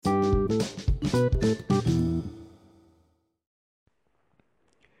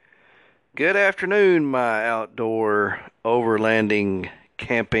Good afternoon, my outdoor overlanding,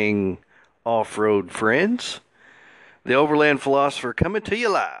 camping, off-road friends. The Overland Philosopher coming to you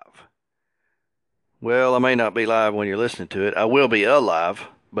live. Well, I may not be live when you're listening to it. I will be alive,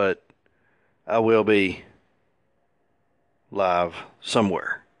 but I will be live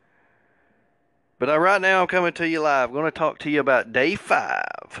somewhere. But right now I'm coming to you live. I'm going to talk to you about day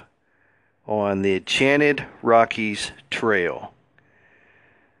 5 on the Enchanted Rockies Trail.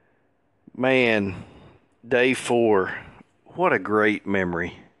 Man, day 4, what a great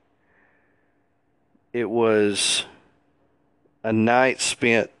memory. It was a night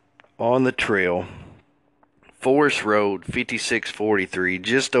spent on the trail, Forest Road 5643,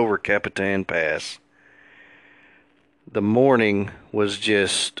 just over Capitan Pass. The morning was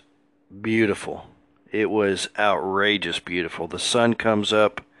just beautiful. It was outrageous beautiful. The sun comes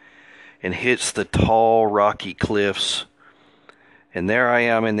up and hits the tall rocky cliffs. And there I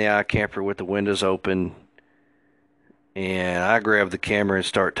am in the iCamper with the windows open, and I grab the camera and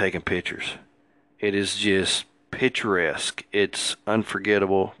start taking pictures. It is just picturesque. It's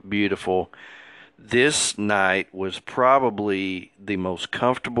unforgettable, beautiful. This night was probably the most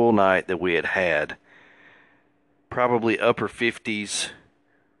comfortable night that we had had. Probably upper 50s,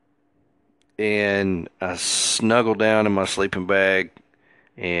 and I snuggled down in my sleeping bag,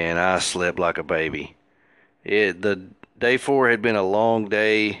 and I slept like a baby. The Day 4 had been a long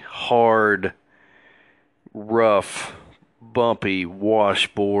day, hard, rough, bumpy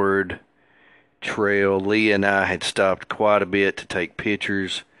washboard trail. Leah and I had stopped quite a bit to take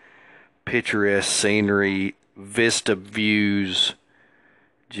pictures, picturesque scenery, vista views.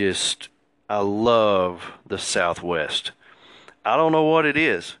 Just, I love the Southwest. I don't know what it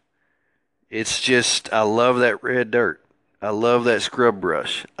is. It's just, I love that red dirt. I love that scrub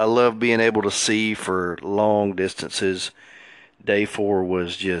brush. I love being able to see for long distances. Day 4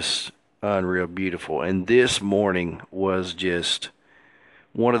 was just unreal beautiful. And this morning was just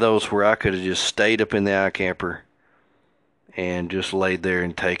one of those where I could have just stayed up in the iCamper and just laid there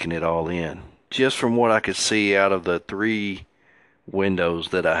and taken it all in. Just from what I could see out of the 3 windows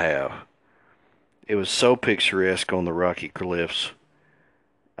that I have. It was so picturesque on the rocky cliffs.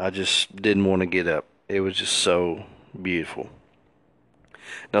 I just didn't want to get up. It was just so beautiful.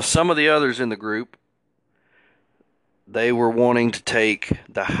 Now, some of the others in the group, they were wanting to take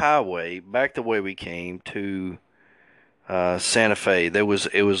the highway back the way we came to Santa Fe.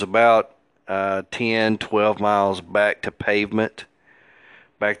 It was about 10, 12 miles back to pavement,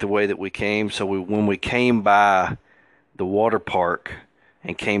 back the way that we came. So when we came by the water park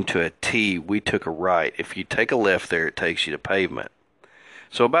and came to a T, we took a right. If you take a left there, it takes you to pavement.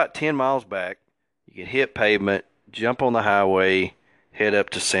 So about 10 miles back, you can hit pavement, jump on the highway, head up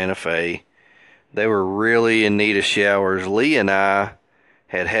to Santa Fe. They were really in need of showers. Lee and I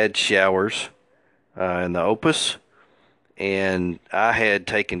had showers in the Opus, and I had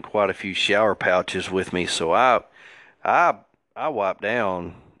taken quite a few shower pouches with me, so I wipe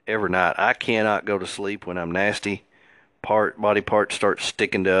down every night. I cannot go to sleep when I'm nasty. Body parts start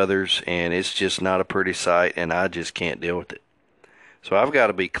sticking to others, and it's just not a pretty sight, and I just can't deal with it. So I've got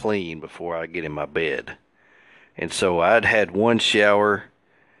to be clean before I get in my bed. And so I'd had one shower,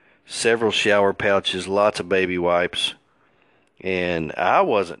 several shower pouches, lots of baby wipes, and I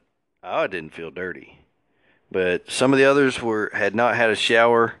didn't feel dirty. But some of the others had not had a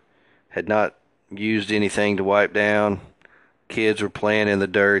shower, had not used anything to wipe down. Kids were playing in the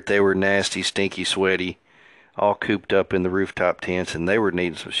dirt. They were nasty, stinky, sweaty, all cooped up in the rooftop tents, and they were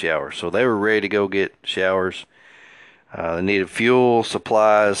needing some showers. So they were ready to go get showers. They needed fuel,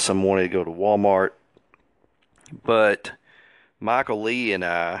 supplies. Some wanted to go to Walmart. But Michael Lee and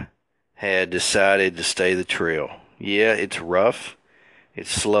I had decided to stay the trail. Yeah, it's rough,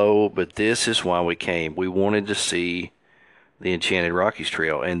 it's slow, but this is why we came. We wanted to see the Enchanted Rockies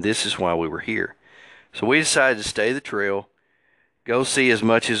Trail, and this is why we were here. So we decided to stay the trail, go see as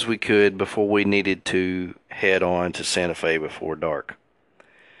much as we could before we needed to head on to Santa Fe before dark.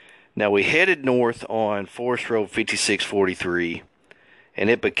 Now we headed north on Forest Road 5643, and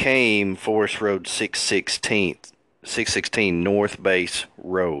it became Forest Road 616 North Base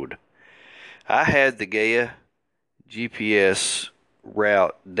Road. I had the Gaia GPS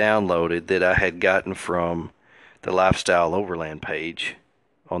route downloaded that I had gotten from the Lifestyle Overland page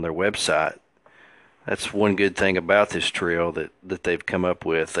on their website. That's one good thing about this trail that they've come up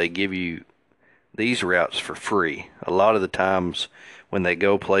with. They give you these routes for free. A lot of the times when they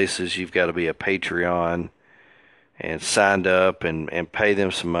go places, you've got to be a Patreon and signed up and pay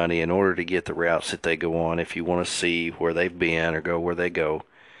them some money in order to get the routes that they go on if you want to see where they've been or go where they go.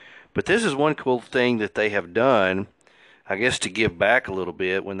 But this is one cool thing that they have done. I guess to give back a little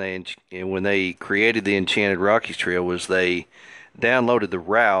bit when they created the Enchanted Rockies Trail was they downloaded the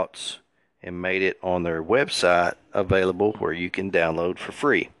routes and made it on their website available where you can download for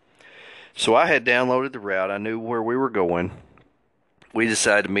free. So I had downloaded the route. I knew where we were going. We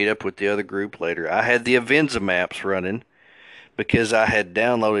decided to meet up with the other group later. I had the Avenza maps running because I had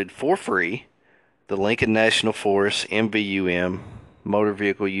downloaded for free the Lincoln National Forest MVUM motor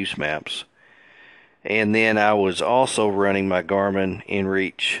vehicle use maps. And then I was also running my Garmin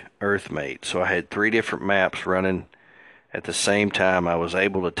InReach EarthMate. So I had 3 different maps running at the same time. I was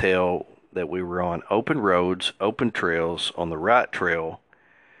able to tell that we were on open roads, open trails, on the right trail,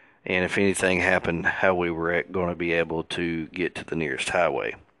 and if anything happened, how we were going to be able to get to the nearest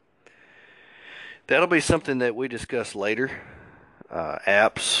highway. That'll be something that we discuss later.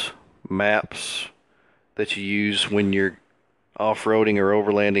 Apps, maps that you use when you're off-roading or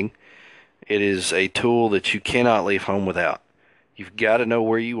overlanding. It is a tool that you cannot leave home without. You've got to know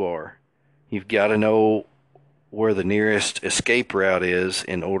where you are. You've got to know where the nearest escape route is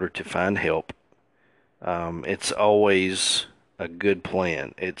in order to find help. It's always a good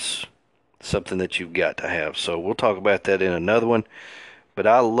plan. It's something that you've got to have. So we'll talk about that in another one. But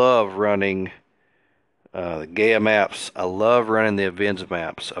I love running the Gaia maps. I love running the Avenza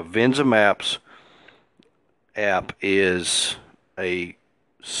maps. Avenza maps app is a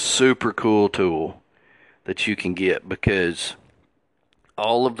super cool tool that you can get because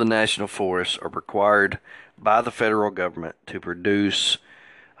all of the national forests are required by the federal government to produce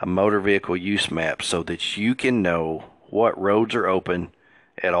a motor vehicle use map so that you can know what roads are open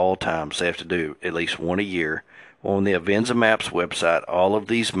at all times. They have to do at least one a year. On the Avenza Maps website, all of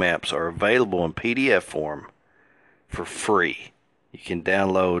these maps are available in PDF form for free. You can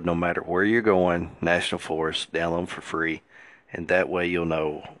download no matter where you're going, national forest, download them for free, and that way you'll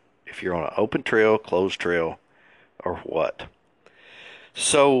know if you're on an open trail, closed trail, or what.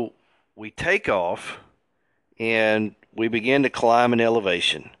 So we take off and we begin to climb an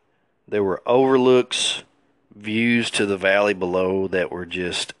elevation. There were overlooks, views to the valley below that were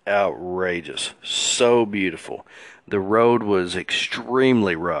just outrageous. So beautiful. The road was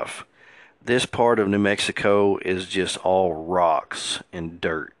extremely rough. This part of New Mexico is just all rocks and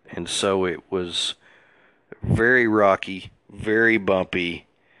dirt. And so it was very rocky, very bumpy,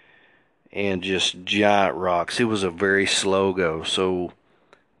 and just giant rocks. It was a very slow go. So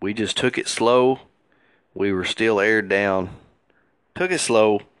we just took it slow. We were still aired down. Took it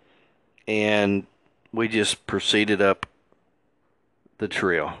slow. And we just proceeded up the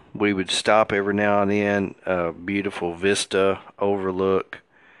trail. We would stop every now and then. A beautiful vista, overlook,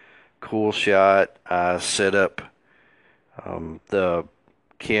 cool shot. I set up the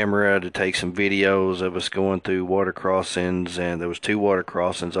camera to take some videos of us going through water crossings, and there was 2 water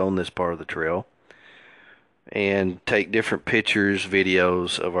crossings on this part of the trail, and take different pictures,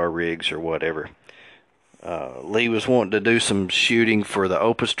 videos of our rigs or whatever. Lee was wanting to do some shooting for the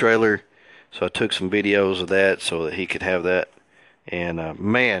Opus trailer, so I took some videos of that so that he could have that. And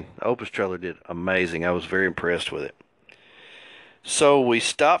man, the Opus trailer did amazing. I was very impressed with it. So we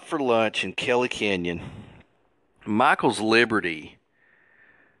stopped for lunch in Kelly Canyon. Michael's Liberty.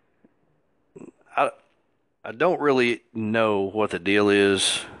 I don't really know what the deal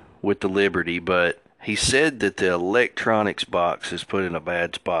is with the Liberty, but he said that the electronics box is put in a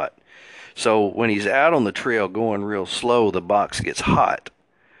bad spot. So when he's out on the trail going real slow, the box gets hot.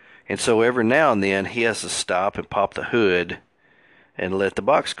 And so every now and then he has to stop and pop the hood and let the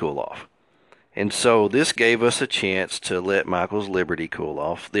box cool off. And so this gave us a chance to let Michael's Liberty cool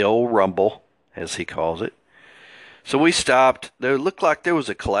off, the old rumble, as he calls it. So we stopped. There looked like there was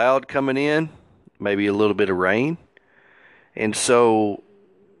a cloud coming in, maybe a little bit of rain. And so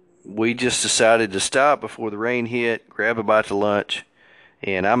we just decided to stop before the rain hit, grab a bite of lunch,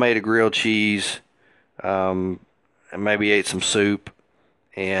 and I made a grilled cheese, and maybe ate some soup.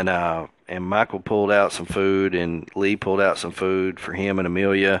 And Michael pulled out some food, and Lee pulled out some food for him and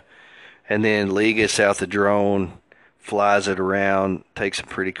Amelia. And then Lee gets out the drone, flies it around, takes a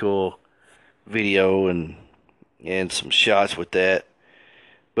pretty cool video and some shots with that.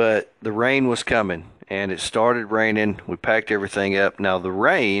 But the rain was coming, and it started raining. We packed everything up. Now, the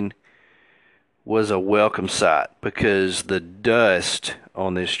rain was a welcome sight because the dust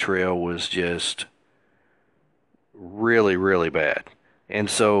on this trail was just really, really bad. And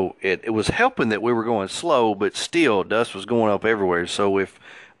so it was helping that we were going slow, but still dust was going up everywhere. So if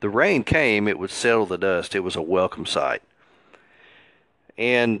the rain came, it would settle the dust. It was a welcome sight.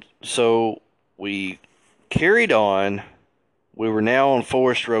 And so we carried on. We were now on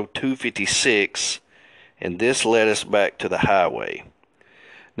Forest Road 256, and this led us back to the highway.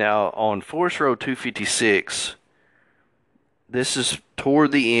 Now, on Forest Road 256, this is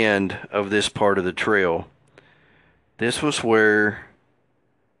toward the end of this part of the trail. This was where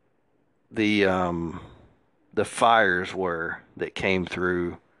the the fires were that came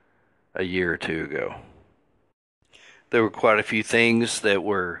through a year or two ago. There were quite a few things that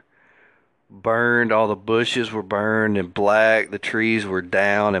were burned. All the bushes were burned and black. The trees were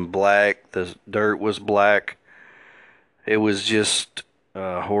down and black. The dirt was black. It was just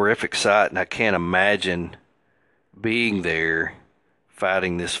a horrific sight, and I can't imagine being there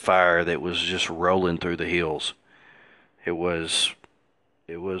fighting this fire that was just rolling through the hills. It was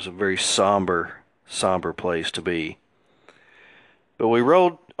a very somber place to be. But we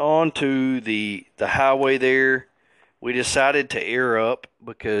rode on to the highway there. We decided to air up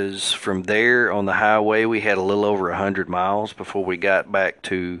because from there on the highway we had a little over 100 miles before we got back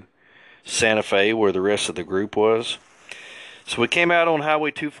to Santa Fe where the rest of the group was. So we came out on Highway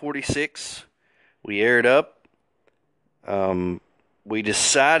 246. We aired up. We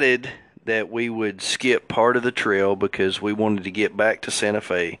decided that we would skip part of the trail because we wanted to get back to Santa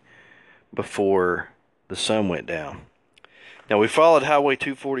Fe before the sun went down. Now we followed Highway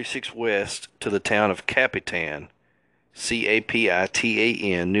 246 west to the town of Capitan,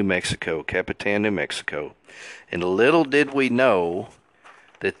 Capitan, New Mexico, Capitan, New Mexico. And little did we know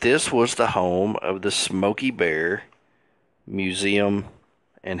that this was the home of the Smokey Bear Museum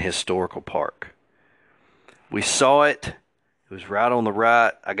and Historical Park. We saw it. It was right on the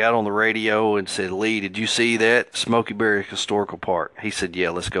right. I got on the radio and said, Lee, did you see that? Smokey Bear Historical Park. He said, yeah,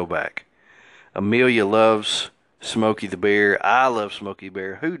 let's go back. Amelia loves Smokey the Bear. I love Smokey the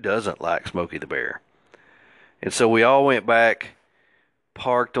Bear. Who doesn't like Smokey the Bear? And so we all went back,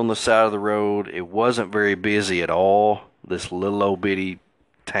 parked on the side of the road. It wasn't very busy at all. This little old bitty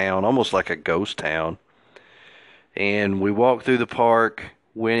town, almost like a ghost town. And we walked through the park,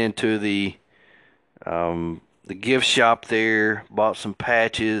 went into the gift shop there, bought some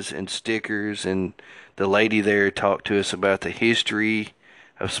patches and stickers, and the lady there talked to us about the history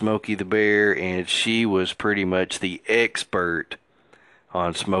of Smokey the Bear, and she was pretty much the expert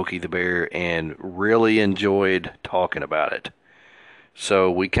on Smokey the Bear and really enjoyed talking about it.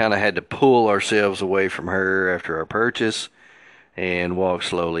 So we kind of had to pull ourselves away from her after our purchase and walk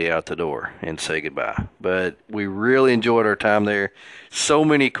slowly out the door and say goodbye. But we really enjoyed our time there. So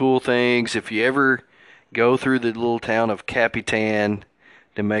many cool things. If you ever go through the little town of Capitan,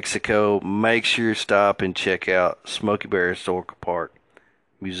 New Mexico, make sure you stop and check out Smokey Bear Historical Park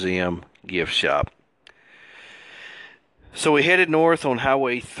Museum Gift Shop. So we headed north on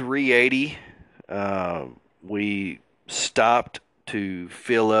Highway 380. We stopped to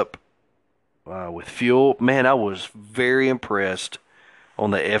fill up with fuel. Man, I was very impressed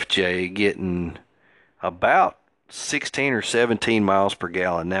on the FJ getting about 16 or 17 miles per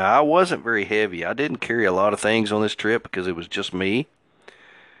gallon. Now, I wasn't very heavy. I didn't carry a lot of things on this trip because it was just me.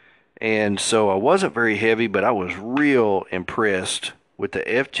 And so I wasn't very heavy, but I was real impressed with the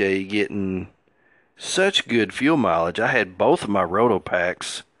FJ getting such good fuel mileage. I had both of my roto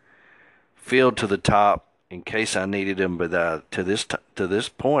packs filled to the top in case I needed them, but to this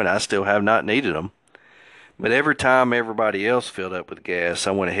point, I still have not needed them. But every time everybody else filled up with gas,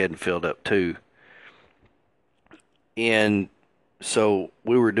 I went ahead and filled up too. And so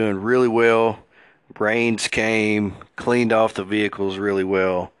we were doing really well. Rains came, cleaned off the vehicles really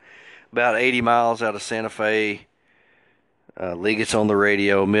well. About 80 miles out of Santa Fe, Lee gets on the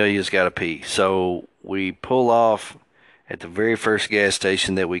radio, Amelia's got to pee. So we pull off at the very first gas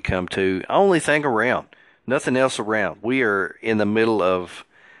station that we come to. Only thing around. Nothing else around. We are in the middle of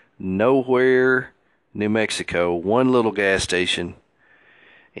nowhere, New Mexico. One little gas station.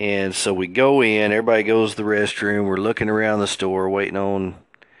 And so we go in. Everybody goes to the restroom. We're looking around the store, waiting on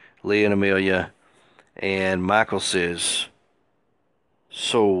Lee and Amelia. And Michael says,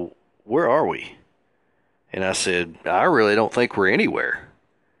 so where are we? And I said, I really don't think we're anywhere.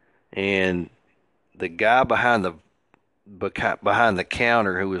 And the guy behind the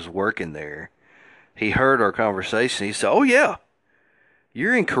counter who was working there, he heard our conversation. He said, oh yeah,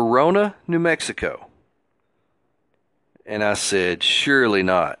 you're in Corona, New Mexico. And I said, surely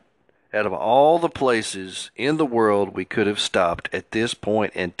not. Out of all the places in the world we could have stopped at this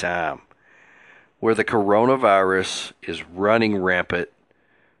point in time, where the coronavirus is running rampant,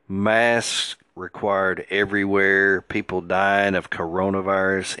 masks required everywhere, people dying of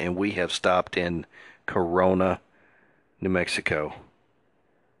coronavirus, and we have stopped in Corona, New Mexico.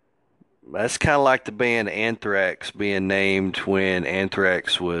 That's kind of like the band Anthrax being named when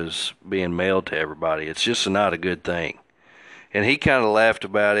anthrax was being mailed to everybody. It's just not a good thing. And he kind of laughed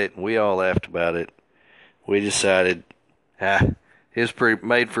about it, and we all laughed about it. We decided, it's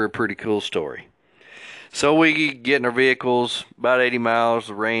made for a pretty cool story. So we get in our vehicles, about 80 miles,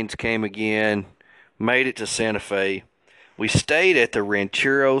 the rains came again, made it to Santa Fe. We stayed at the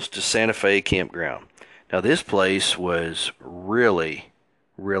Rancheros de Santa Fe campground. Now this place was really,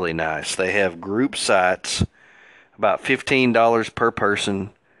 really nice. They have group sites, about $15 per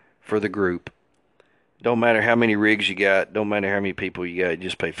person for the group. Don't matter how many rigs you got, don't matter how many people you got, you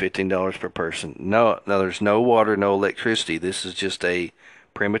just pay $15 per person. No, there's no water, no electricity. This is just a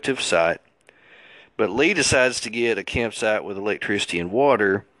primitive site. But Lee decides to get a campsite with electricity and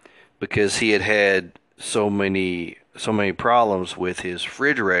water because he had so many problems with his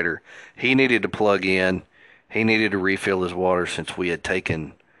refrigerator. He needed to plug in. He needed to refill his water since we had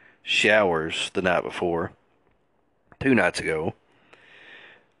taken showers the night before, 2 nights ago.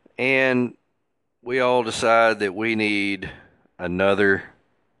 And we all decide that we need another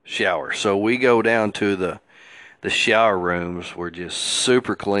shower. So we go down to the shower rooms. We're just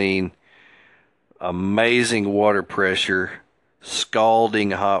super clean, amazing water pressure, scalding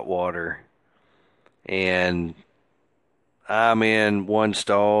hot water. And I'm in one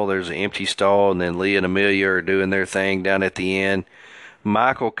stall, there's an empty stall, and then Lee and Amelia are doing their thing down at the end.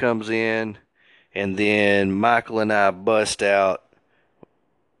 Michael comes in, and then Michael and I bust out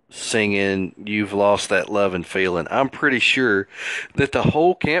singing "You've Lost That Love and Feeling." I'm pretty sure that the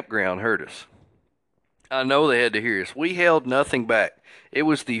whole campground heard us. I know they had to hear us. We held nothing back. It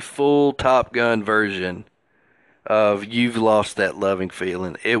was the full Top Gun version of "You've Lost That Loving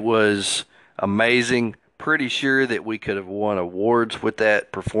Feeling." It was amazing. Pretty sure that we could have won awards with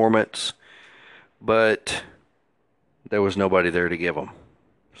that performance, but there was nobody there to give them.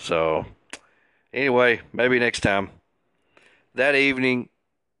 So, anyway, maybe next time. That evening,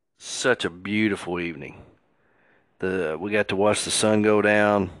 such a beautiful evening. We got to watch the sun go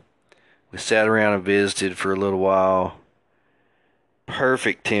down. We sat around and visited for a little while.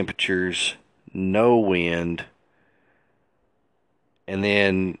 Perfect temperatures, no wind. And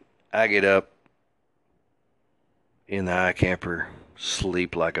then I get up in the iCamper,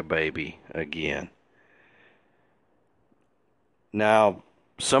 sleep like a baby again. Now,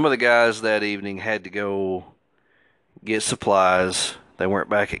 some of the guys that evening had to go get supplies. They weren't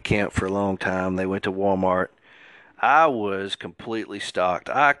back at camp for a long time. They went to Walmart. I was completely stocked.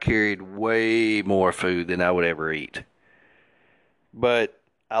 I carried way more food than I would ever eat. But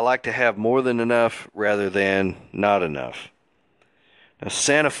I like to have more than enough rather than not enough. Now,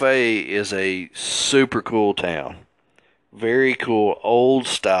 Santa Fe is a super cool town. Very cool, old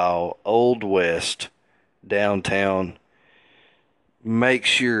style, old west, downtown. Make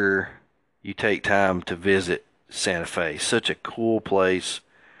sure you take time to visit Santa Fe. Such a cool place.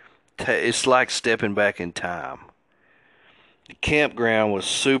 It's like stepping back in time. The campground was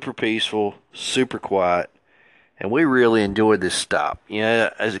super peaceful, super quiet, and we really enjoyed this stop. You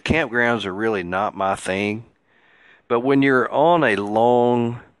know, as the campgrounds are really not my thing, but when you're on a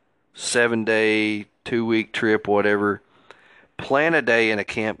long 7-day, 2-week trip, whatever, plan a day in a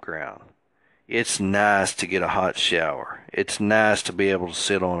campground. It's nice to get a hot shower. It's nice to be able to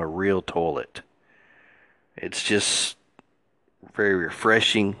sit on a real toilet. It's just very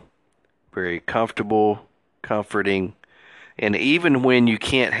refreshing, very comfortable, comforting. And even when you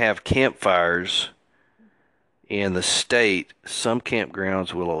can't have campfires in the state, some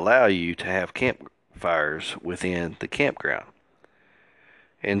campgrounds will allow you to have campfires within the campground.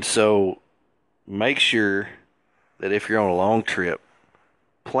 And so make sure that if you're on a long trip,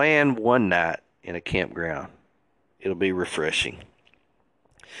 plan one night in a campground. It'll be refreshing.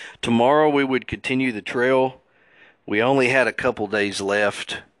 Tomorrow we would continue the trail. We only had a couple days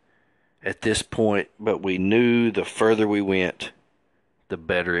left at this point, but we knew the further we went, the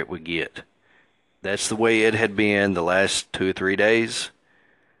better it would get. That's the way it had been the last 2 or 3 days,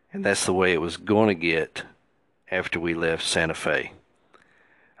 and that's the way it was going to get after we left Santa Fe.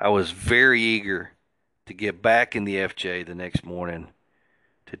 I was very eager to get back in the FJ the next morning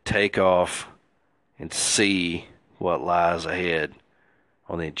to take off and see what lies ahead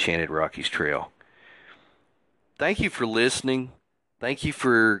on the Enchanted Rockies Trail. Thank you for listening. Thank you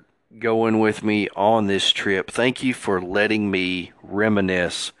for going with me on this trip. Thank you for letting me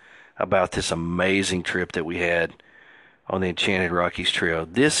reminisce about this amazing trip that we had on the Enchanted Rockies Trail.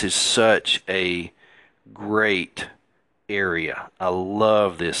 This is such a great area. I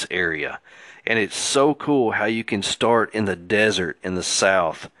love this area. And it's so cool how you can start in the desert in the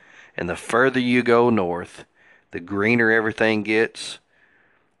south. And the further you go north, the greener everything gets,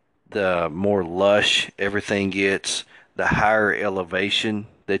 the more lush everything gets, the higher elevation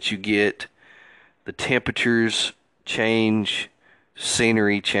that you get, the temperatures change,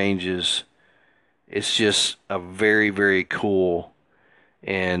 scenery changes. It's just a very, very cool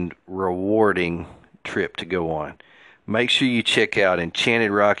and rewarding trip to go on. Make sure you check out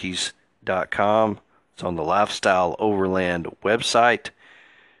EnchantedRockies.com. It's on the Lifestyle Overland website.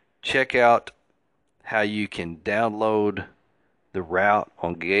 Check out how you can download the route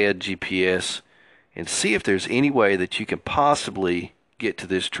on Gaia GPS and see if there's any way that you can possibly get to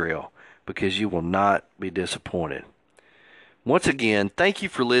this trail, because you will not be disappointed. Once again, thank you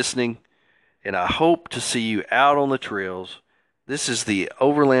for listening, and I hope to see you out on the trails. This is the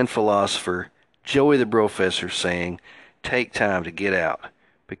Overland philosopher, Joey the Brofessor, saying, take time to get out,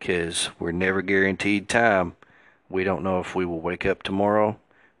 because we're never guaranteed time. We don't know if we will wake up tomorrow,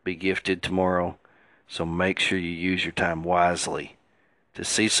 be gifted tomorrow, so make sure you use your time wisely to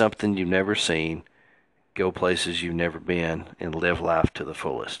see something you've never seen, go places you've never been, and live life to the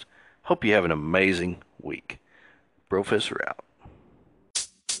fullest. Hope you have an amazing week. Brofessor out.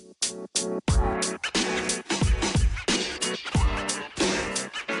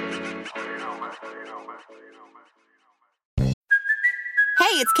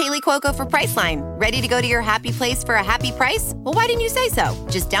 Hey, it's Kaylee Cuoco for Priceline. Ready to go to your happy place for a happy price? Well, why didn't you say so?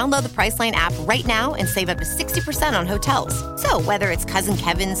 Just download the Priceline app right now and save up to 60% on hotels. So whether it's Cousin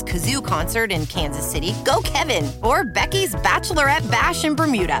Kevin's Kazoo Concert in Kansas City, go Kevin, or Becky's Bachelorette Bash in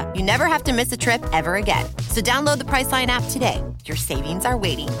Bermuda, you never have to miss a trip ever again. So download the Priceline app today. Your savings are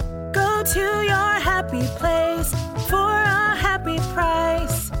waiting. Go to your happy place for a happy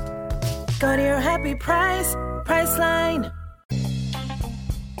price. Go to your happy price, Priceline.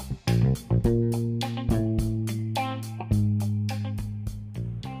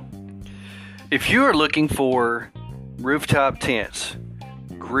 If you are looking for rooftop tents,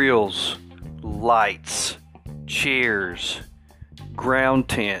 grills, lights, chairs, ground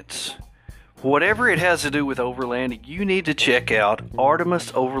tents, whatever it has to do with overland, you need to check out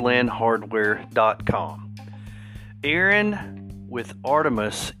ArtemisOverlandHardware.com. Aaron with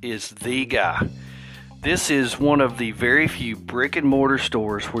Artemis is the guy. This is one of the very few brick and mortar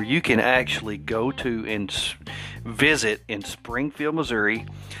stores where you can actually go to and visit in Springfield, Missouri,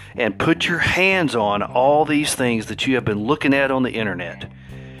 and put your hands on all these things that you have been looking at on the internet.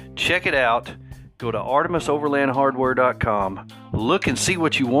 Check it out. Go to ArtemisOverlandHardware.com. Look and see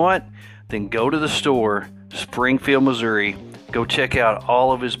what you want. Then go to the store, Springfield, Missouri. Go check out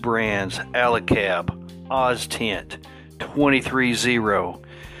all of his brands, Alicab, OzTent, 230.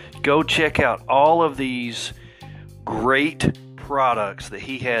 Go check out all of these great products that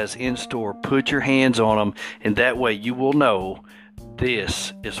he has in store. Put your hands on them, and that way you will know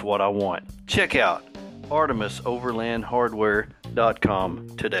this is what I want. Check out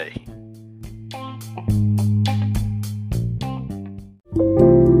ArtemisOverlandHardware.com today.